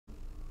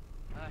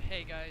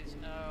Hey guys,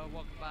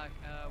 welcome back.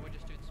 We're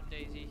just doing some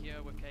DayZ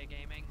here with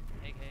KayyGaming.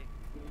 Hey Kay.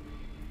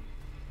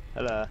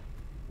 Hello.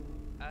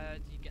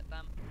 Did you get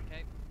them?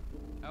 Okay.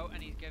 Oh,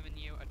 and he's giving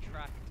you a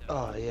tractor.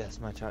 Oh yes,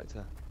 my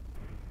tractor.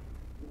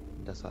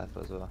 That's what I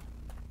thought as well.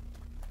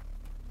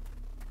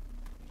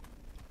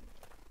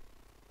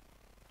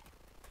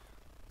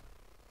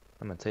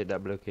 I'm gonna take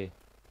that blue key.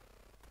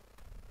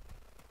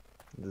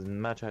 This is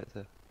my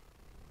tractor.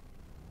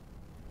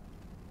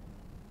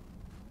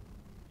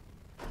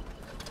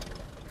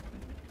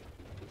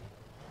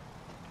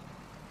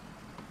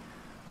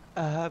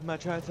 I have my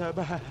tractor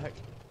back.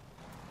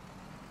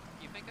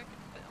 You think I can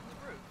fit on the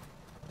roof?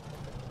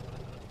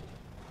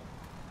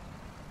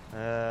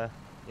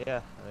 Yeah,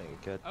 I think you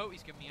could. Oh,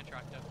 he's giving me a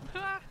tractor.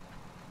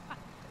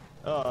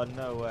 Oh,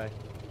 no way.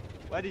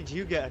 Why did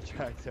you get a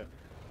tractor?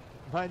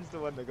 Mine's the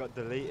one that got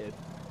deleted.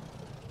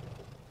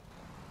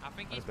 I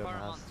think I'd he's build put my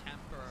him on house.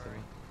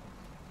 temporary.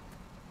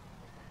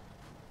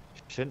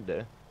 Shouldn't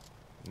do.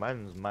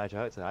 Mine's my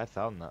tractor, I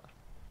found that.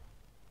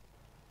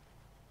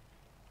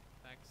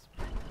 Thanks.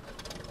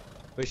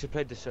 We should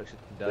play Destruction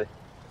Day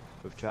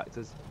with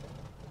tractors.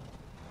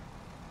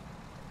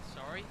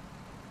 Sorry?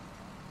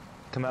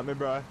 Come at me,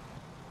 bro.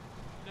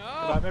 No!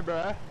 Come at me,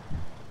 bro.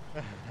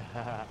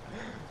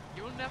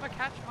 You'll never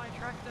catch my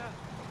tractor.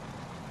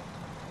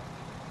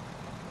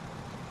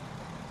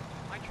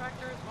 My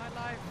tractor is my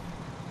life.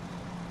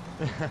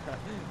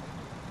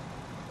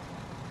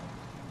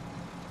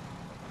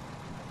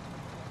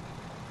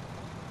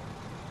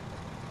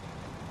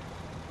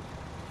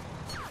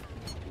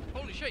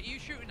 Holy shit, you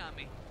shooting at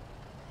me?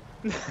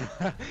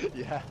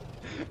 Yeah.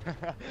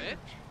 Bitch?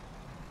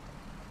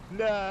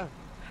 No.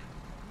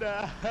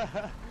 No.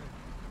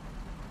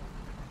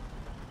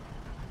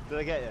 Did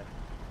I get you?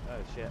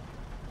 Oh shit.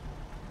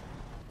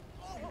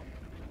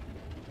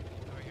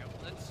 There we go.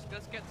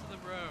 Let's get to the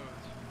road.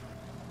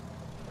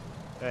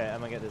 Alright,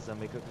 I'm gonna get this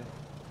zombie quickly.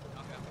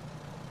 Okay.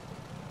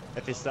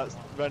 If he starts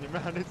running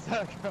around in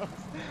circles.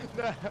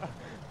 No.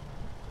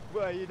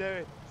 What are you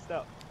doing?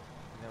 Stop.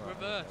 You know what,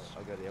 Reverse.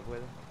 I'll go the other way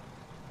then.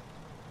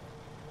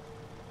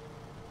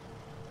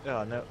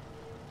 Oh no.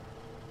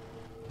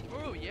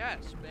 Oh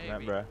yes, baby.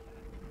 Remember.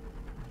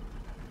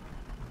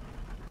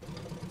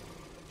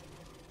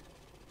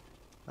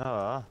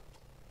 Oh.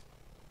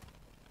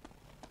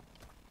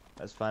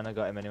 That's fine, I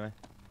got him anyway.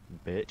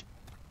 Bitch.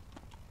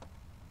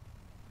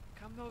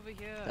 Come over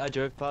here. I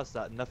drove past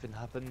that, nothing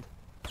happened.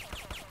 Yeah,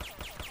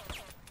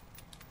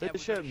 Did we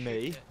it show gotta shoot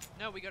me? it.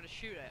 No, we gotta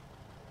shoot it.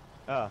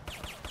 Oh.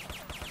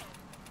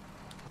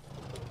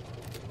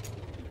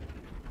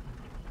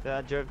 Yeah,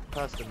 I drove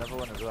past another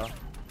one as well.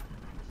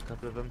 There's a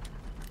couple of them.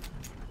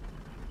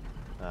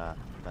 Ah,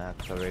 I have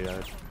to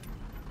reload.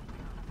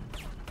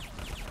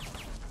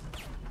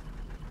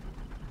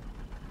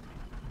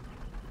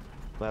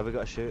 Where we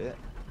gotta shoot it?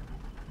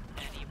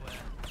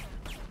 Anywhere.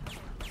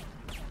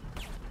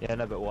 Yeah,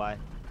 no, but why?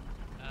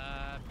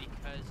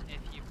 Because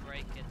if you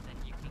break it, then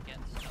you can get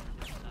stuff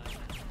inside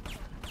it.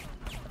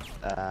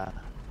 Ah.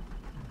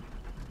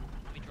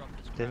 Let me drop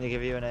this Didn't crap. they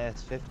give you an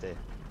AS-50?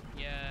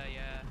 Yeah.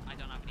 I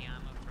don't have any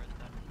ammo for it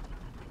though.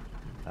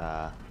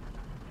 Ah.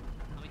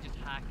 Let me just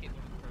hack it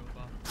with a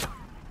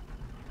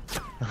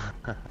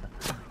crowbar.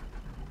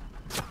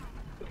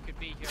 We could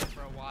be here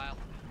for a while.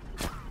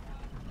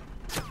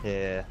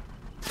 Yeah.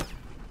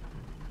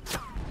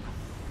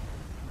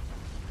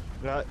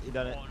 Right, you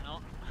done it. Or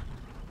not.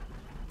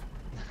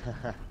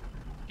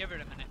 Give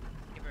it a minute.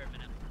 Give it a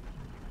minute.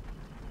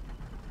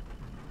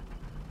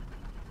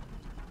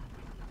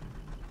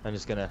 I'm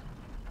just gonna...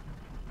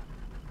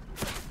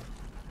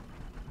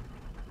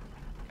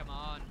 Come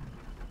on.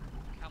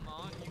 Come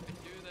on, you can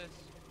do this.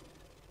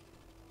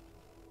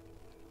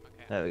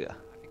 Okay. There we go.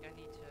 I think I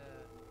need to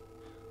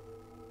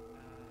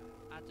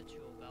add the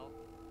tool belt.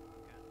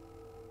 Okay.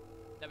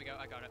 There we go,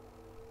 I got it.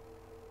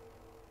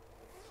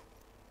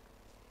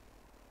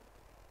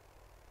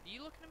 Are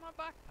you looking in my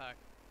backpack?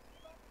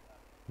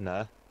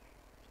 No.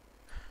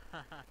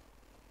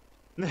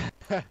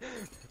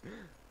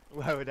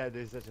 Why would I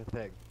do such a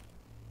thing?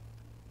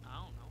 I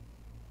don't know.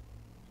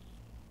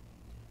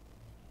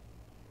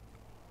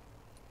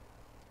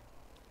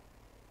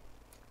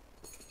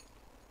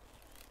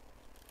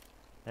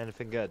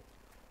 Anything good?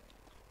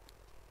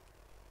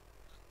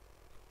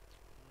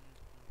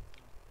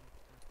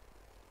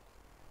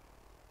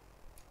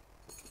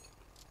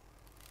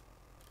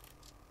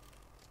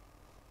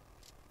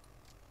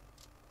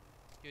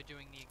 You're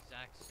doing the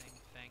exact same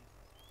thing.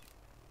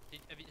 Is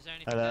there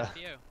anything Hello. left for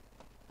you?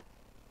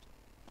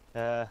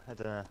 I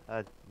don't know.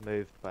 I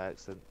moved by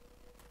accident.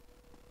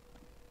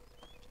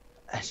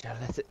 I shall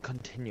let it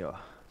continue. Is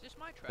this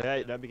my tractor?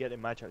 Hey, don't be getting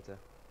my tractor.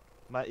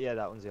 Yeah,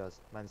 that one's yours.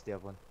 Mine's the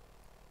other one.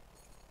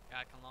 Yeah,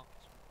 I can lock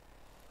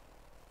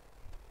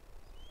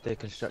this.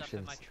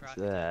 Deconstruction. my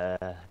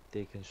tractor.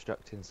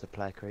 Deconstructing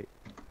supply crate.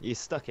 You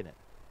stuck in it?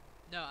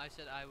 No, I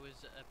said I was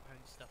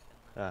putting stuff in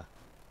there. Ah.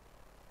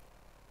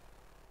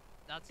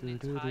 That's an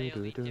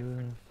entirely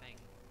different thing.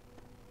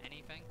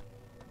 Anything?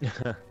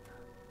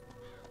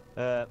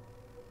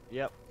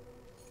 Yep.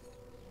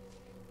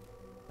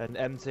 An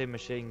M2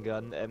 machine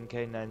gun,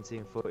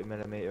 MK19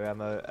 40mm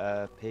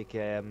ammo,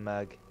 PKM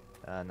mag,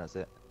 and that's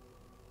it.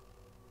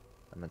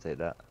 I'm gonna take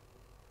that.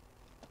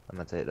 I'm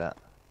gonna take that.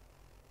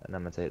 And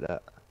I'm gonna take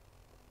that.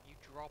 You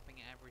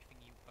dropping everything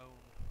you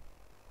own.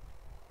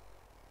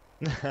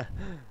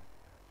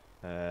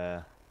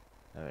 I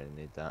don't really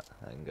need that.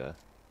 I can go.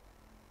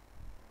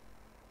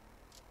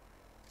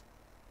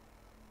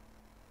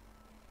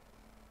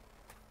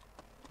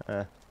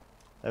 There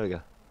we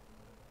go.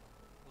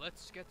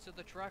 Let's get to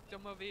the tractor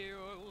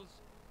mobiles.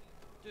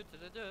 Da da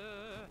da da.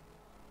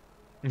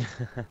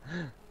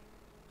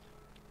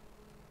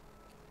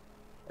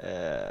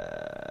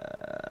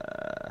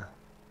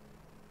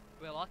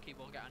 We're lucky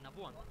we'll get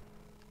another one.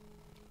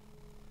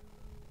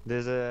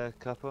 There's a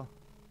couple.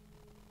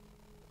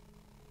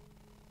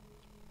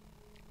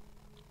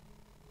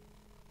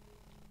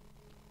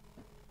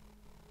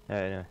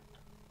 Anyway,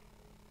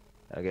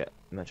 I'll get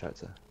my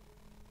tractor.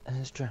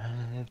 Let's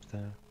drive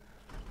through.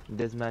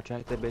 This is my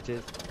tractor,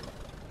 bitches.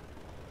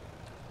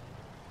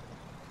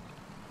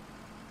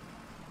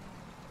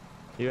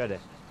 You ready?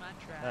 This is my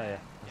tractor. Oh yeah,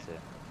 that's it.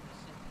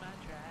 This is my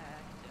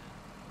tractor.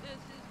 This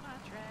is my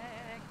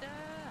tractor.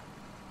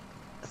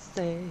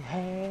 Say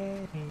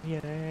hey,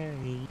 yeah,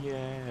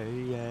 yeah,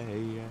 yeah,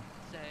 yeah.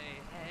 Say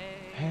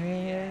hey, Hey.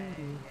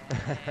 yeah,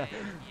 yeah,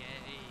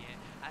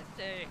 yeah. I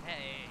say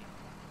hey.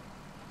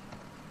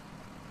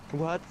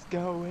 What's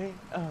going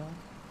on?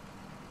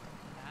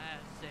 I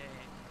say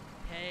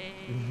hey,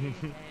 hey,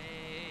 hey,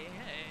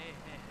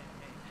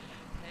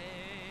 hey,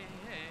 hey,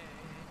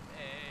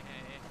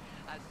 hey.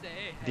 I say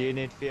hey. Do you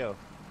need fuel?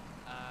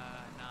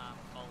 Nah, I'm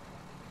full.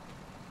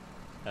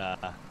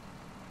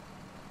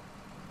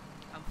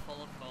 I'm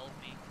full of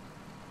me.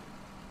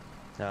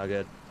 Oh,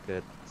 good,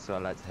 good. That's what I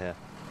like to hear.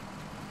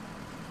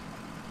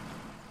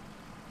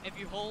 If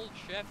you hold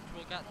shift,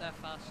 we'll get there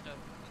faster.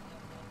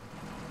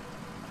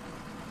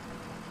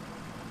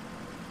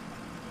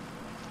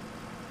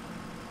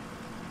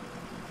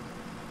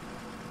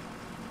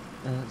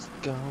 What's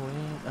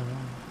going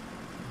on?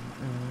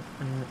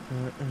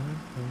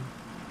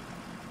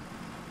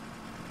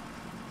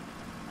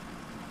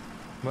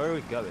 Where are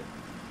we going?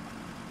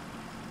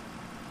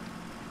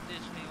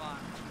 Disneyland.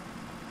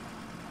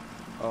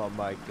 Oh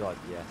my god,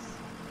 yes.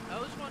 I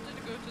always wanted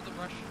to go to the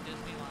Russian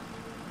Disneyland.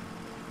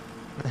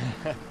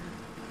 Hey,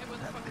 where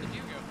the fuck did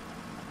you go?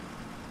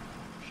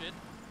 Shit.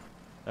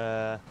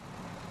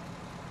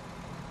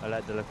 I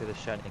like the look of the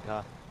shiny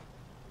car.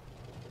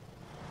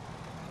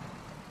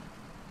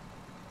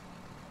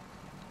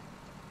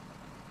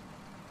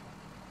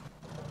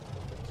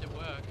 Does it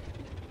work?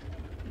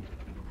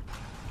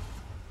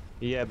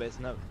 Yeah, but it's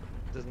not.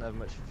 Doesn't have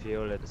much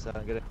fuel in it, so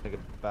I'm gonna go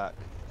back,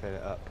 fill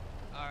it up.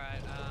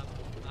 Alright,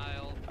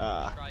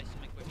 I'll try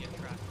something with your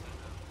tractor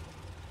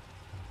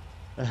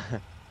now.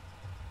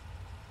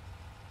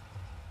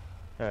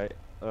 Alright,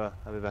 well,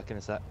 I'll be back in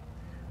a sec.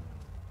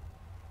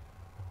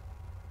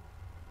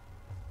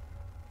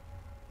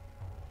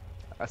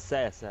 I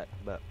say a sec,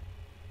 but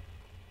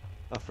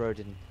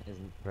off-roading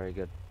isn't very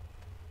good.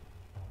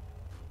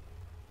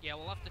 Yeah,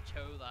 we'll have to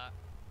tow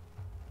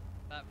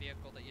that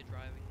vehicle that you're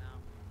driving now.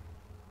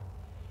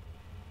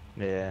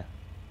 Yeah.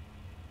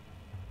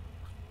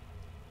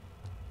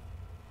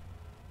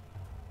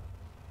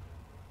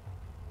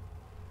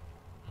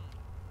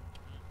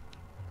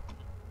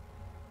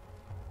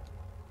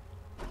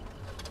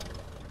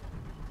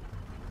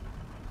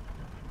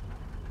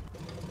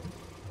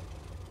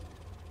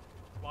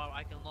 Wow,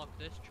 I can lock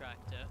this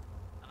tractor,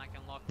 and I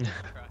can lock this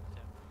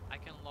tractor. I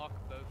can lock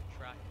both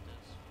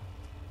tractors.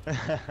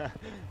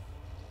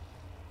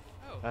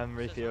 Oh, I'm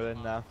it says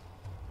refueling now. unlocked.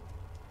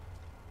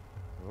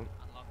 Oh.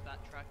 Unlock that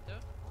tractor.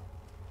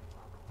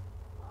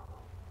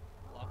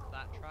 Lock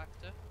that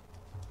tractor.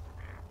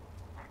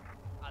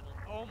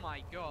 Oh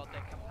my god,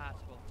 they're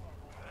compatible.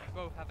 You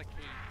both have a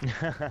key.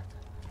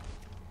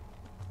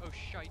 Oh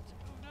shite.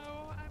 Oh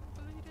no, I'm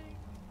bleeding.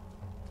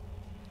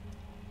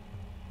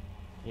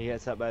 You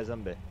get attacked by a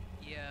zombie?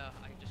 Yeah,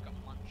 I just got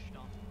munched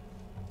on.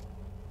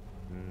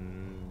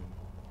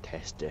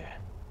 Tester.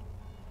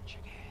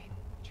 Chicken.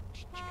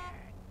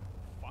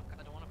 Fuck,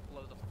 I don't want to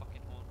blow the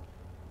fucking horn.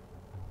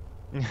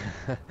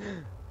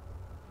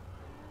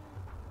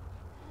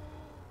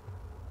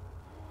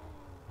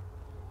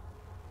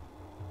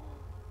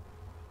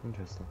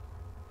 Interesting.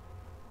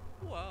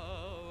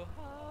 Whoa.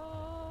 Ho.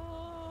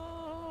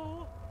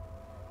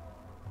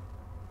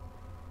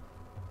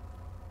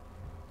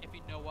 If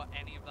you know what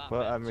any of that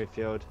Well, meant. I'm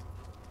refueled.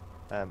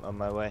 On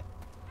my way.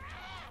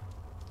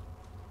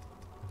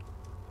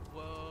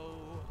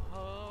 Whoa,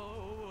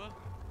 ho.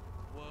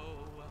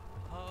 Whoa,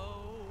 ho.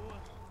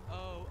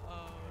 Oh,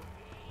 oh.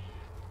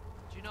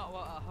 Do you know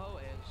what a hoe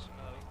is,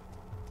 Oh?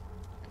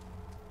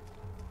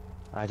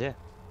 I do.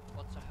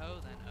 What's a hoe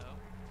then, Oh?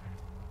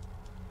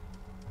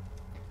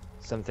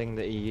 Something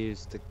that you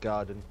use to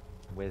garden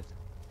with.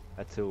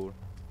 A tool.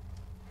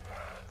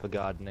 For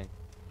gardening.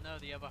 No,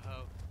 the other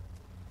hoe.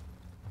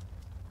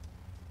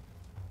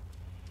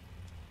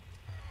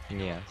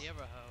 Yes. The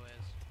other hoe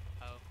is.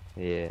 Hoe.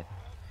 Yeah.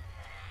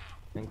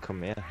 Then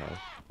come here, ho.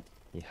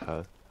 You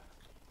hoe.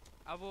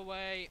 Other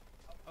way.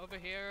 Over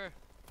here.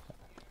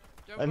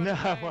 Don't And run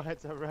now I away. wanted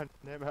to run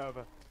him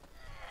over.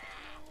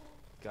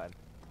 Got him.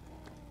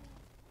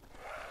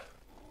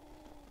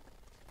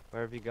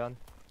 Where have you gone?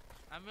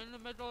 I'm in the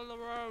middle of the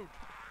road.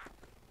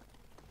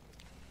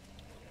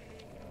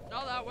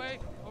 Not that way.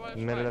 Oh, that's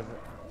Middle right. of.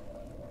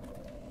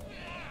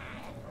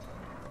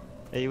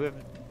 Are you with?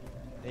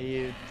 Are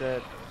you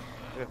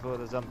with all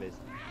the zombies?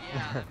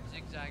 Yeah, I'm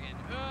zigzagging.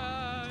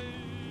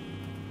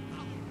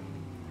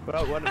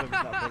 Well, one of them's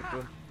not big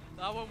one.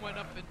 That one went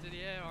up into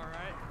the air,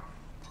 alright.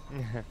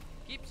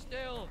 Keep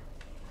still.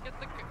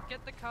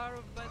 Get the car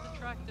over by the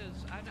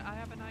tractors. I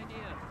have an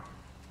idea.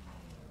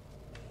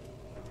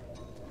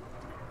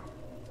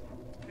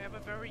 I have a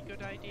very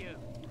good idea.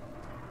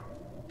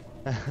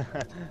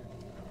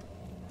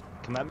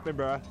 Come at me,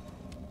 bro.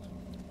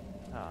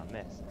 Ah,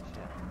 miss.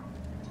 Shit.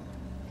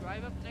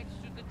 Drive up next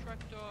to the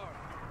tractor.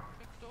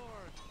 Tractor.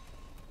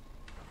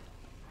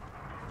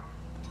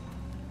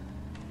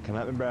 Come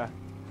at me, bro.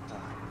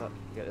 Ah, fuck.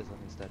 Get this one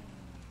instead.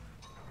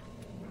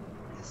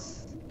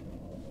 Yes.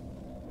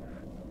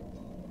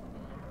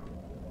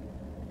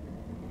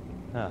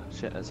 Oh,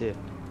 shit, that's you.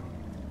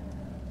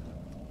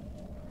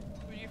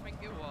 Who do you think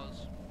it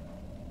was?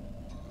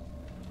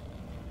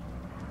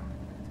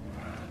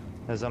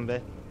 A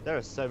zombie. There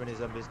are so many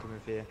zombies coming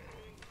for you.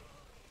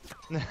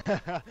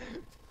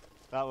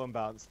 That one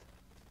bounced.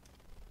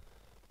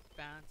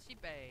 Bouncy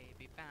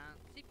baby,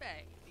 bouncy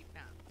baby,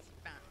 bouncy,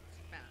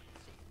 bouncy,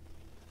 bouncy.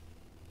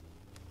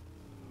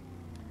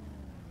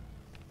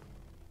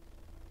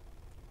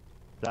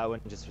 That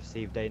one just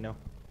received Dano.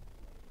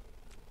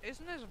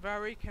 Isn't this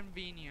very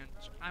convenient?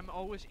 I'm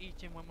always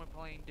eating when we're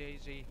playing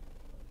DayZ.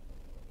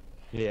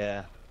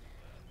 Yeah.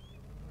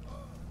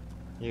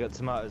 You got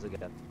tomatoes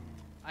again.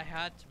 I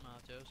had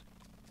tomatoes.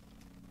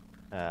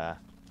 Ah.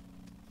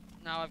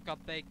 Now I've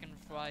got bacon,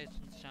 fries,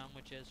 and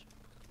sandwiches.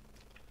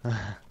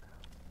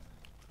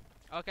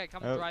 Okay,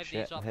 come Oh, drive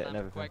shit, these off hitting then,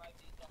 everything. quick.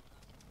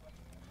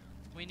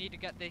 We need to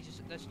get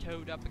this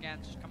towed up again,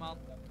 just come on.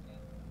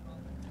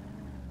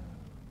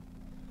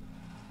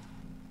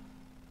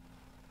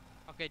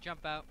 Okay,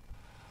 jump out.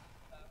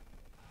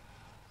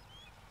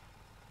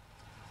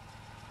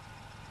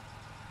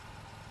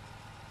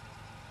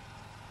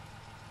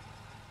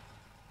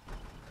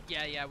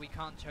 Yeah, we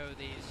can't tow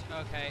these.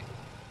 Okay,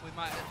 we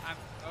might.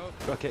 Oh,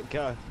 Rocket,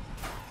 go.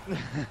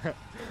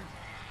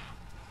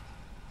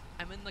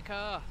 I'm in the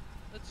car.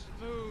 Let's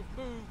move.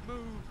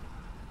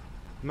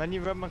 Man,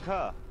 you run my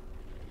car.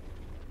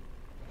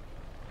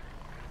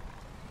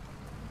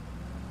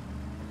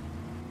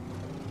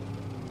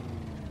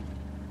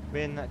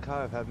 Me and that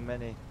car have had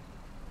many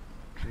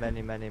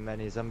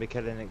zombie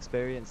killing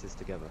experiences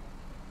together.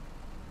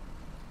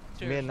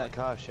 Me and that Seriously.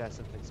 car share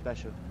something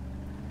special.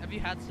 Have you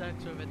had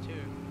sex with it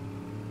too?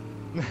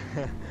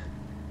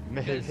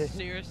 Maybe. Because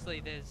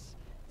seriously, there's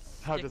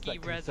How does sticky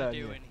that concern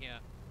residue you? in here.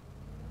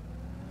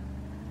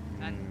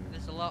 And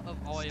there's a lot of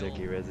oil.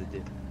 Sticky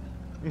residue.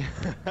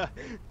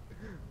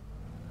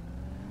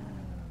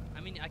 I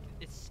mean,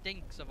 it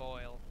stinks of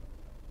oil.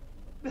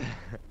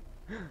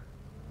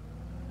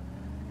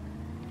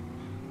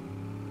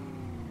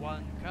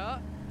 One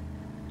car,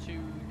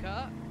 two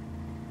car.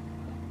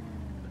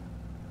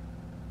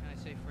 Can I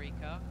say free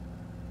car?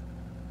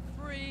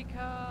 Free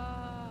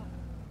car!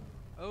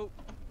 Oh,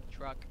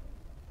 truck.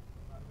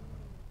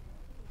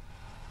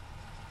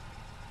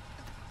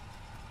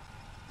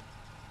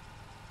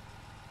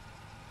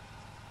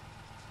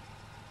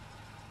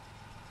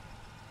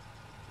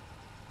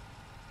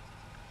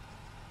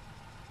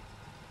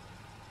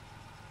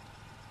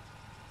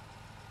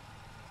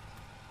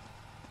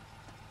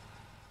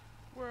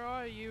 Where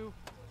are you?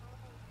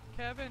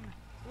 Kevin,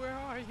 where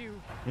are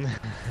you?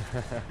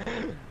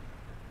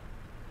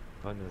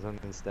 One is on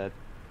instead.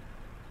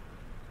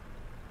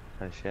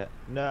 Oh shit.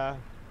 No!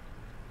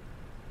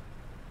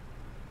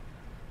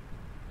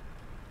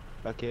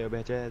 Fuck you,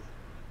 bitches.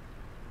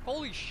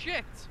 Holy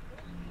shit!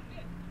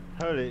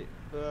 Holy.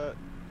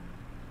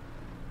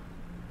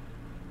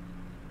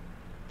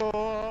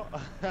 Oh!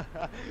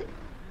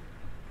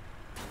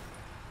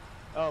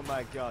 Oh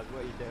my god,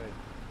 what are you doing?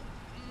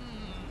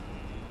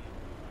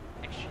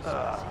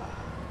 Extra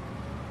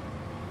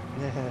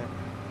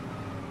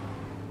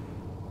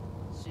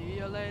See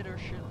you later,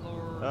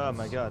 shitlords. Oh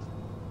my god.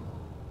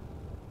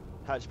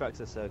 Hatchbacks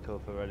are so cool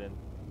for running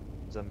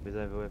zombies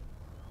over with.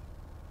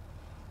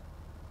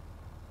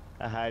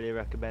 I highly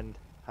recommend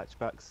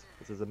hatchbacks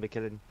as a zombie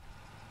killing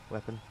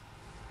weapon.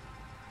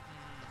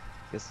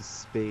 Get some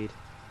speed.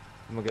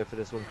 I'm gonna go for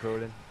this one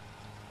crawling.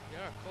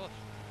 Yeah, of course.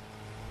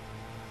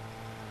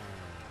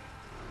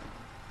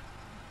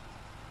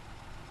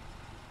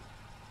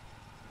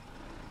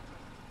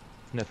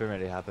 Nothing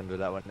really happened with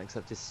that one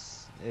except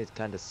it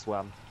kind of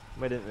swam.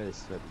 We didn't really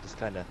swim, it just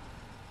kind of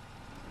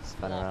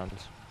spun Flopped. around.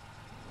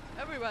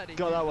 Everybody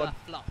Got do that one.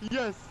 flop.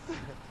 Yes!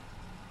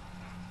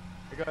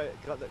 I got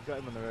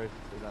him on the roof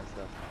with that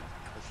stuff.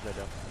 I slid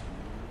off.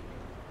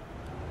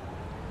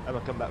 I'm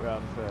gonna come back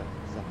round for a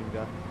second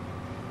go.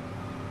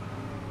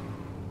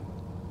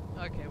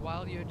 Okay,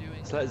 while you're doing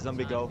It's that, like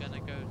zombie I'm golf. gonna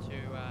go to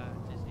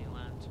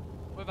Disneyland.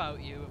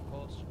 Without you, of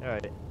course.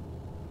 Alright.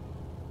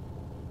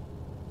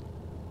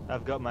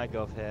 I've got my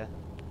golf here.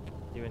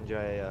 You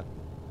enjoy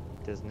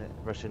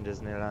Russian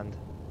Disneyland.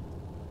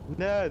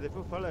 No, they've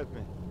all followed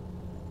me.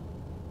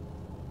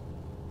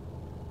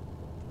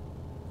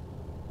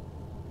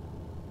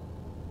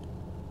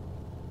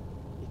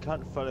 You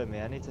can't follow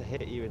me, I need to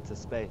hit you into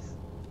space.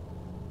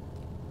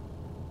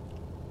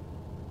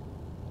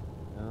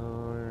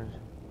 Oh.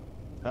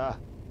 Ah,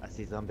 I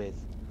see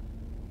zombies.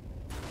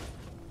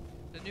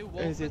 The new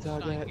Where's your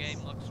Wolfenstein targets?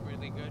 game looks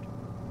really good.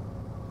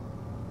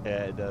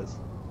 Yeah, it does.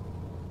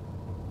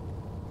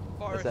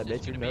 Forest that is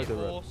bit? You gonna know be the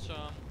road.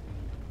 awesome.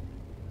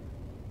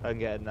 I'm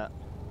getting that.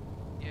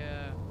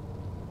 Yeah.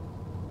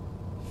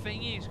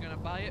 Thingy's gonna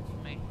buy it for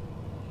me.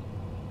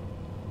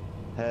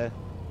 Here.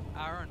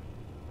 Aaron.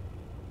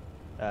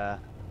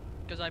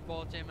 Because I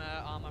bought him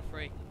armor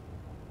free.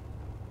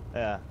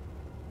 Yeah.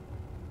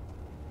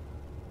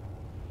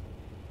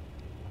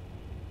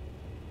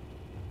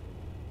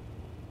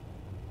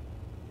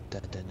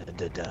 Dun dun dun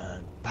dun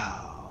dun.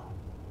 Pow.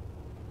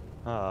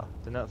 Oh,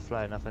 they're not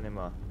flying off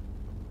anymore.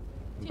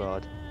 I'm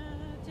bored.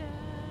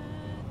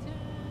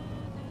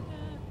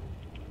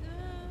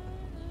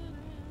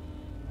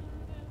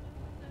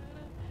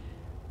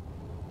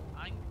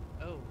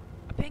 Oh,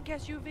 a pink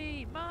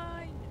SUV,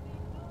 mine!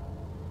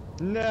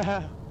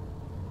 No!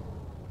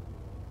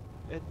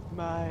 It's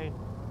mine.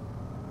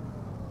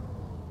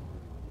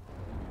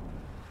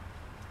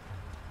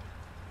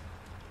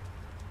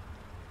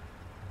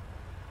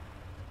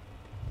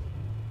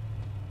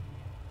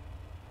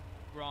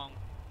 Wrong,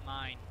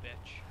 mine,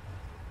 bitch.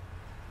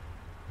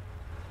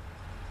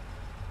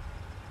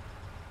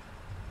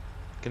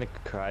 Gonna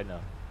cry now.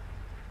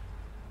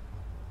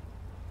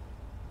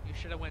 You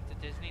should have went to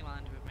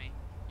Disneyland with me.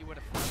 You would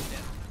have found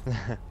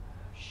it.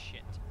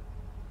 Shit.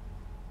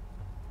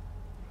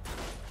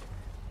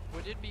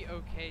 Would it be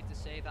okay to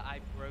say that I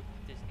broke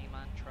the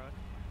Disneyland truck?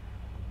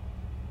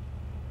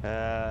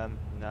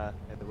 No,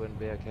 it wouldn't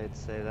be okay to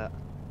say that.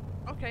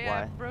 Okay,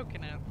 Why? I've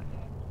broken it.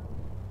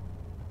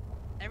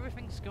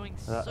 Everything's going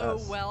That- so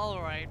that's- well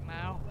right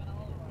now.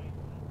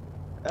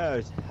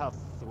 Oh, how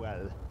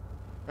swell.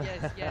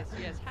 Yes, yes,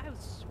 yes. How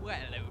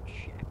swell, oh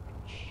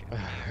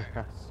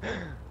chap.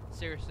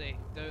 Seriously,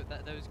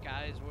 those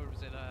guys, what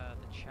was it, the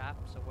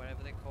chaps or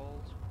whatever they're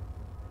called?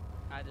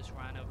 I just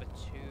ran over 2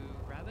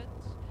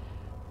 rabbits.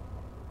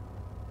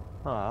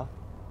 Aw.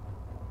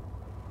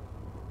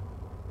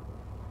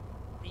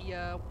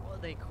 The, what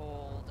are they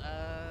called?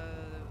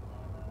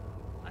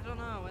 I don't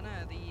know,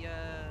 the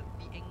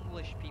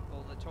English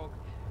people that talk,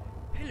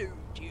 hello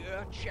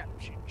dear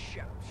chaps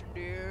and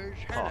dears,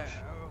 hello.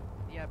 Posh.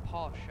 Yeah,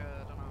 posh,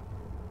 I don't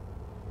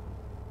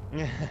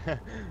know.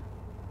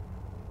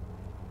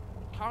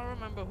 Can't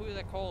remember who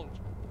they're called.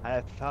 I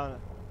have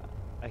found.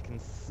 I can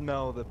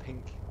smell the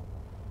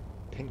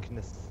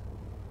pinkness.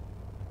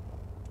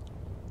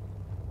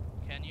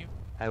 Can you?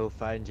 I will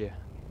find you.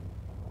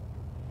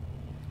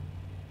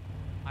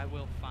 I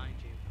will find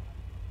you.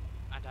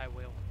 And I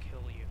will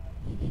kill you.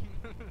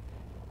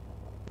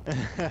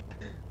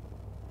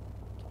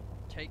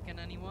 Taken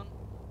anyone?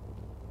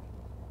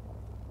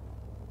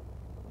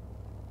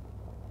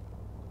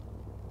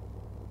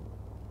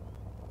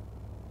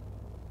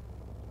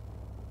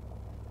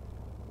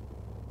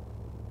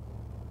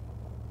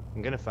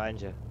 I'm gonna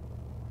find you.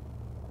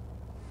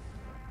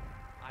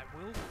 I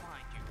will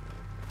find you.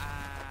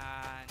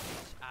 And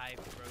I've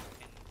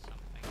broken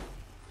something.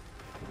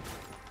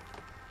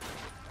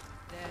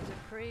 There's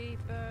a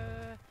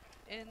creeper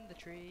in the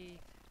tree.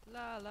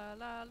 La la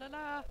la la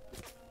la.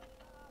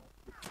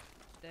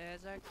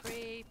 There's a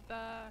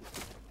creeper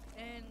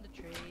in the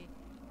tree.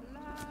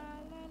 La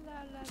la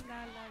la la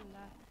la la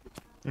la.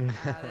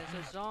 Ah, there's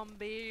a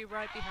zombie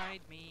right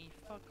behind me.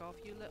 Fuck off,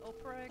 you little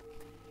prick.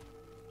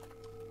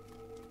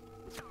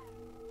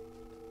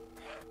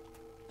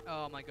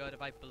 Oh my god,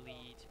 if I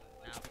bleed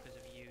now because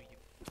of you, you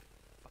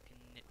fucking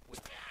nitwit.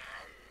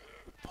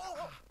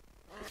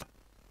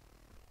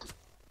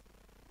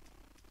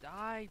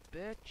 Die,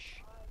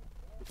 bitch.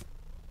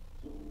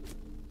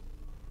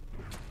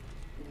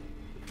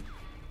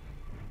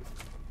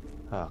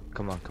 Oh,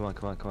 come on,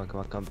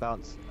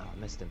 bounce. Oh, I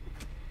missed him.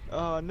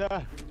 Oh, no.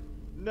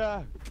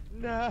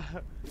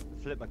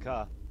 Flip my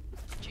car.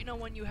 Do you know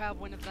when you have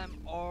one of them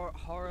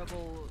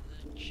horrible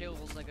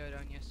chills that go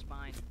down your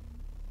spine?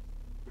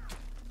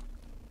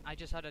 I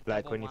just had a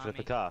Like double when you flip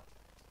a whammy. car.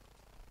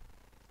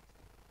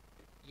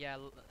 Yeah,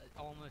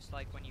 almost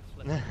like when you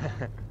flip a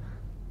car.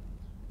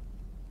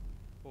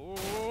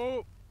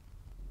 Oh!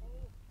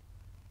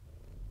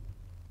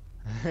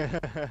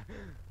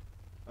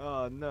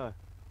 Oh no.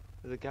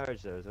 There's a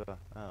garage there as well.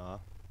 Oh,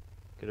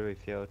 could have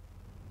refueled.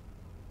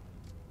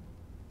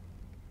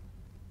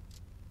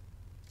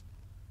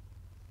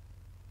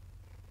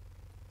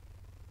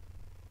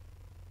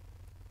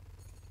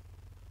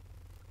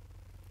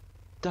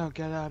 Don't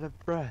get out of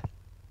breath.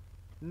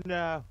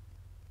 No.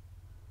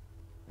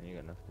 You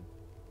got nothing.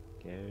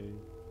 Go.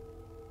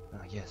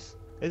 Oh yes.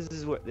 This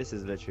is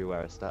literally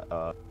where I start.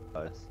 Oh,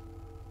 you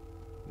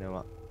know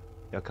what?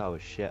 Your car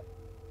was shit.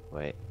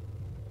 Wait.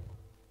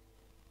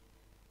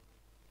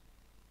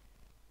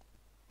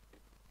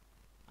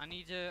 I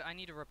need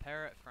to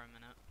repair it for a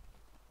minute.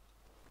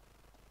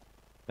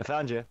 I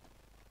found you.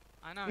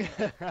 I know. You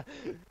did.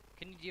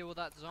 Can you deal with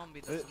that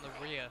zombie that's in the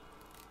rear?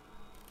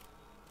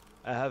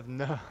 I have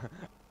no.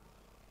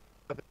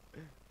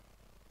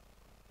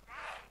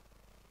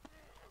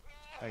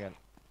 Hang on.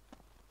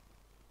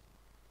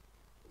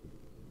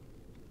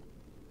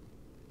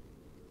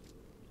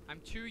 I'm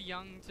too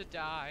young to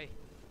die.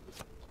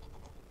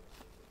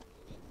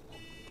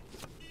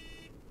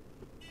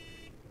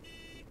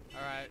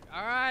 Alright,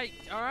 alright,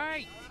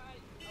 alright!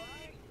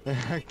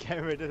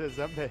 Get rid of the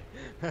zombie.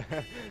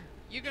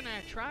 You're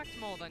gonna attract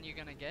more than you're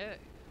gonna get.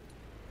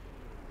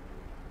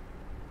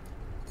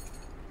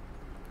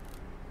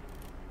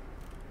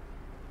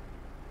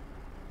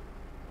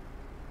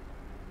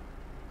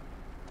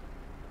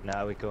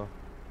 Now we go.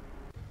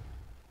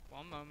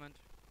 One moment.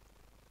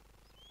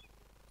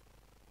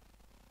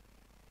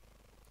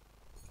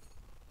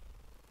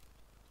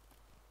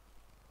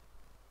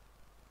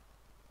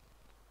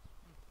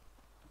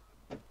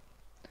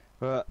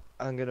 Well,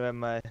 I'm gonna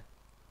end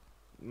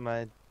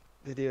my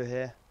video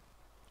here.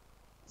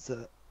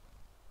 So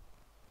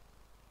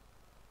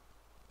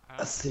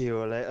I'll see you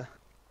all later.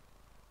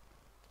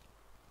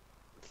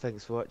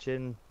 Thanks for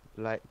watching.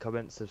 Like,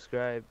 comment,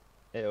 subscribe.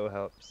 It all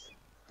helps.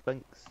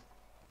 Thanks.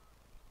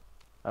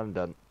 I'm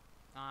done.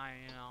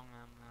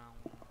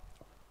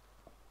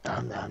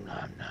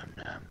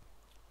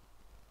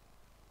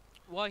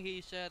 What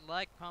he said,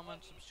 like,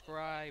 comment,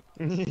 subscribe,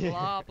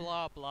 blah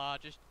blah blah.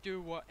 Just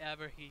do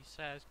whatever he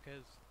says,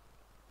 cause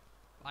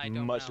I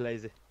don't Much know.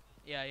 lazy.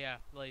 Yeah,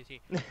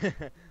 lazy.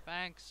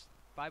 Thanks.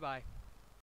 Bye bye.